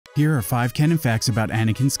Here are 5 canon facts about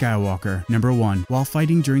Anakin Skywalker. Number 1. While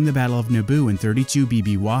fighting during the Battle of Naboo in 32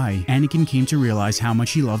 BBY, Anakin came to realize how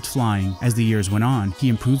much he loved flying. As the years went on, he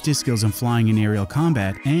improved his skills in flying in aerial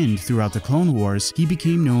combat, and throughout the Clone Wars, he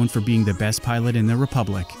became known for being the best pilot in the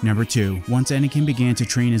Republic. Number 2. Once Anakin began to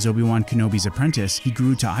train as Obi-Wan Kenobi's apprentice, he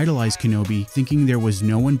grew to idolize Kenobi, thinking there was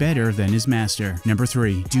no one better than his master. Number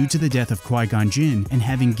 3. Due to the death of Qui-Gon Jinn, and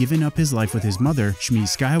having given up his life with his mother, Shmi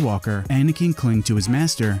Skywalker, Anakin clung to his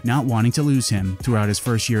master, not wanting to lose him. Throughout his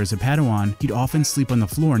first year as a Padawan, he'd often sleep on the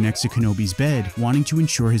floor next to Kenobi's bed, wanting to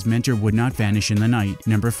ensure his mentor would not vanish in the night.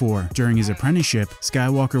 Number 4. During his apprenticeship,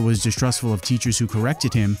 Skywalker was distrustful of teachers who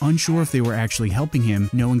corrected him, unsure if they were actually helping him,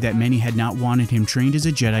 knowing that many had not wanted him trained as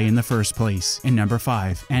a Jedi in the first place. And number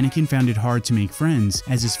 5. Anakin found it hard to make friends,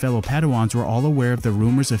 as his fellow Padawans were all aware of the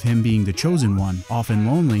rumors of him being the chosen one. Often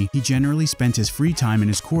lonely, he generally spent his free time in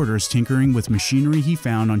his quarters tinkering with machinery he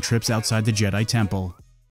found on trips outside the Jedi Temple.